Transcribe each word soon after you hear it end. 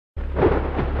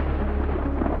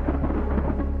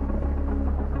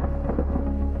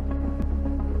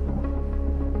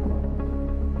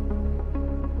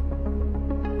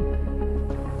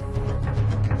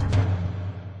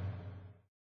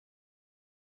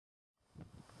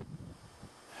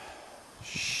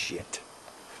shit.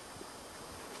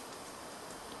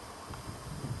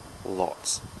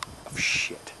 Lots of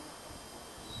shit.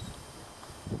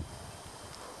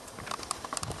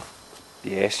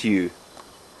 Yes, you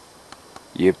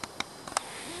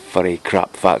furry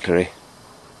crap factory.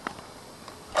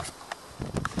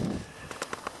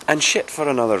 And shit for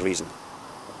another reason.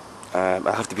 I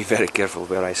have to be very careful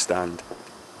where I stand.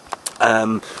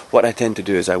 What I tend to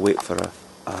do is I wait for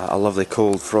a lovely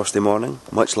cold frosty morning,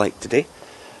 much like today,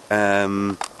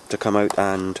 to come out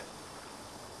and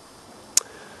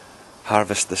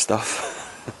harvest the stuff.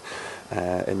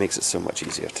 It makes it so much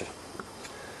easier to...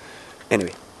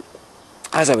 Anyway,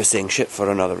 as I was saying, shit for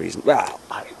another reason. Well,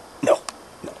 no.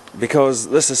 Because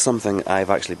this is something I've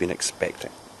actually been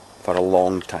expecting for a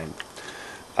long time.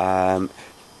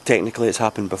 Technically it's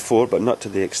happened before, but not to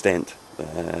the extent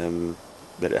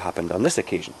that it happened on this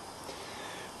occasion.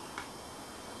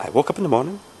 I woke up in the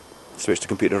morning, switched the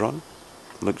computer on,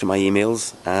 looked at my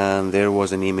emails, and there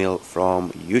was an email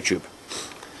from YouTube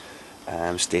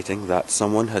stating that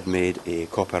someone had made a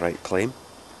copyright claim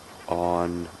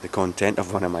on the content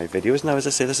of one of my videos. Now, as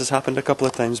I say, this has happened a couple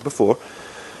of times before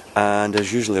and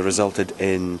has usually resulted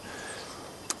in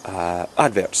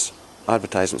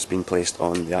advertisements being placed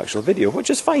on the actual video, which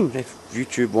is fine. If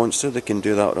YouTube wants to, they can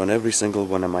do that on every single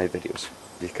one of my videos,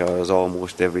 because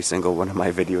almost every single one of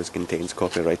my videos contains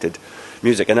copyrighted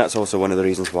music, and that's also one of the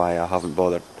reasons why I haven't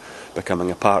bothered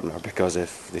becoming a partner, because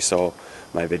if they saw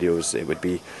my videos it would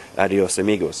be adios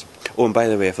amigos. Oh, and by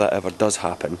the way, if that ever does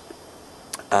happen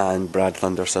and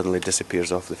BradThunder suddenly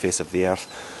disappears off the face of the earth,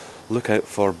 look out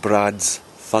for Brad's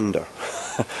Thunder,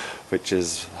 which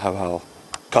is how I'll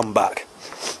come back.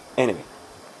 Anyway,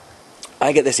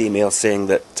 I get this email saying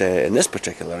that in this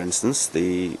particular instance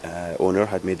the owner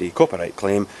had made a copyright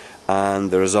claim,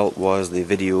 and the result was the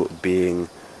video being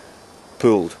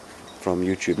pulled from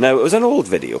YouTube. Now, it was an old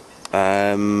video,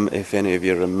 if any of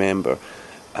you remember,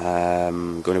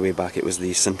 going way back. It was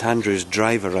the St Andrews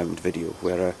drive-around video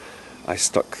where I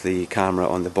stuck the camera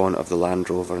on the bonnet of the Land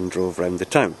Rover and drove round the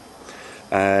town,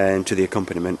 and to the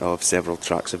accompaniment of several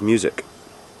tracks of music.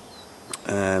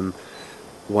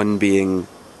 One being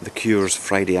The Cure's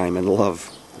Friday I'm in Love,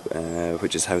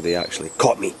 which is how they actually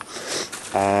caught me.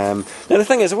 Now the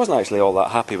thing is, I wasn't actually all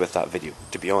that happy with that video,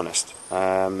 to be honest.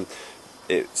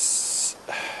 It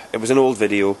was an old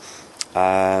video,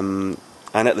 and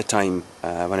at the time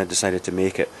when I decided to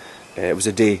make it, it was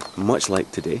a day much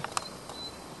like today.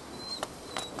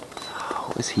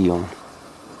 What is he on?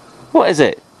 What is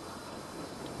it?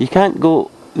 You can't go...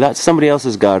 That's somebody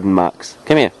else's garden, Max.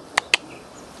 Come here.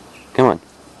 Come on.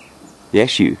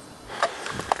 Yes, you.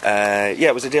 Yeah,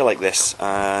 it was a day like this,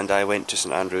 and I went to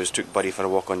St Andrews, took Buddy for a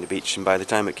walk on the beach, and by the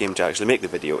time it came to actually make the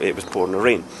video, it was pouring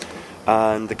rain.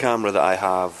 And the camera that I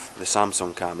have, the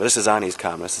Samsung camera, this is Annie's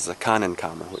camera, this is a Canon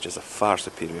camera, which is a far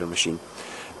superior machine,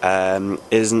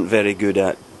 isn't very good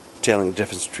at telling the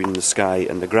difference between the sky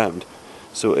and the ground,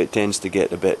 so it tends to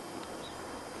get a bit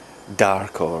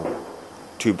dark or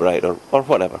too bright or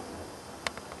whatever.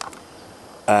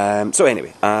 So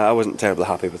anyway, I wasn't terribly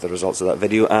happy with the results of that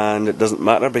video, and it doesn't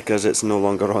matter because it's no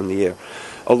longer on the air.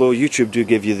 Although YouTube do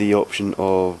give you the option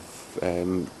of...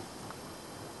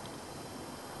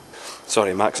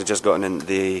 Sorry, Max had just gotten in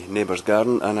the neighbour's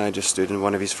garden and I just stood in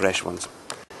one of his fresh ones.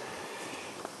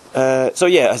 So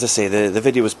yeah, as I say, the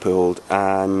video was pulled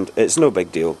and it's no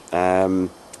big deal. But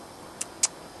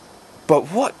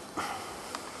what...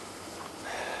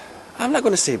 I'm not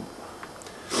going to say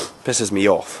pisses me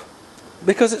off,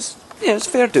 because it's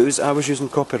fair dues. I was using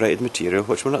copyrighted material,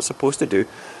 which we're not supposed to do,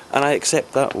 and I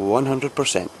accept that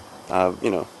 100%.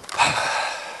 You know,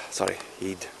 sorry,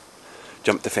 he'd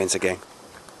jumped the fence again.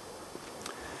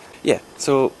 Yeah,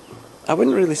 so I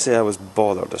wouldn't really say I was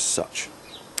bothered as such.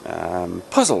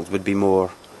 Puzzled would be more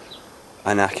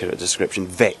an accurate description.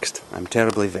 Vexed. I'm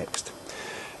terribly vexed.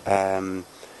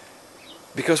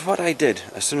 Because what I did,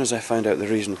 as soon as I found out the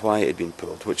reason why it had been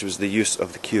pulled, which was the use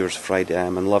of The Cure's Friday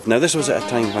I'm in Love. Now, this was at a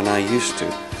time when I used to,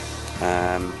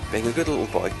 being a good little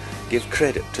boy, give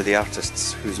credit to the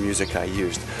artists whose music I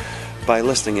used by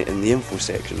listing it in the info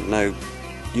section. Now,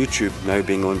 YouTube, now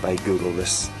being owned by Google,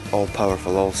 this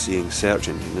all-powerful, all-seeing search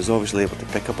engine, is obviously able to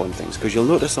pick up on things, because you'll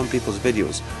notice on people's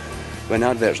videos, when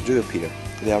adverts do appear,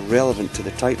 they are relevant to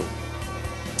the title.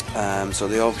 So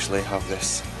they obviously have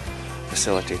this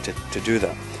facility to do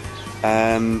that.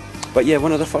 But yeah,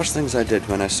 one of the first things I did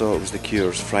when I saw it was The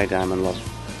Cure's Friday I'm in Love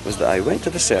was that I went to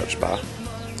the search bar,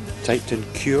 typed in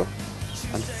Cure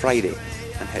and Friday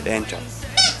and hit enter,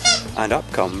 and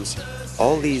up comes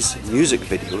all these music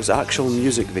videos, actual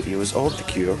music videos of The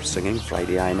Cure singing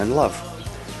Friday I'm in Love,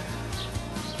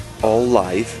 all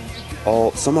live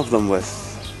some of them with,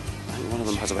 I think one of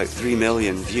them has about 3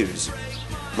 million views.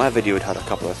 My video had a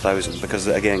couple of thousand, because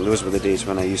again, those were the days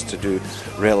when I used to do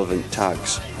relevant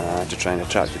tags to try and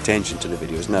attract attention to the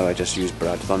videos. Now I just use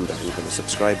BradThunder for the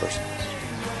subscribers.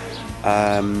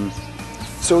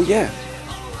 So yeah,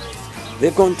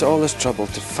 they've gone to all this trouble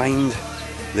to find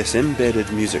this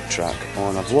embedded music track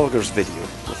on a vlogger's video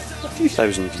with a few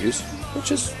thousand views,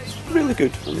 which is really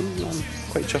good. I mean, I'm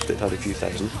quite chuffed it had a few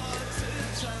thousand.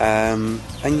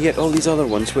 And yet all these other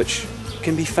ones which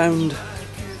can be found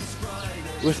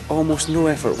with almost no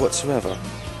effort whatsoever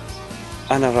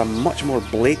and are a much more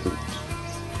blatant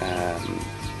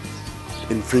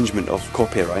infringement of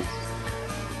copyright,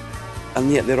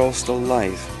 and yet they're all still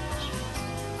live.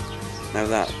 Now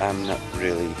that I'm not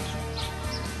really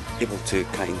able to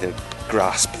kind of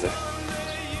grasp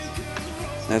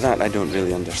now that I don't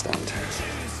really understand.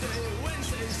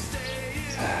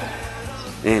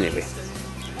 Anyway,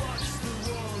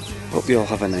 hope you all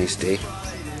have a nice day.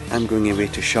 I'm going away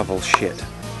to shovel shit.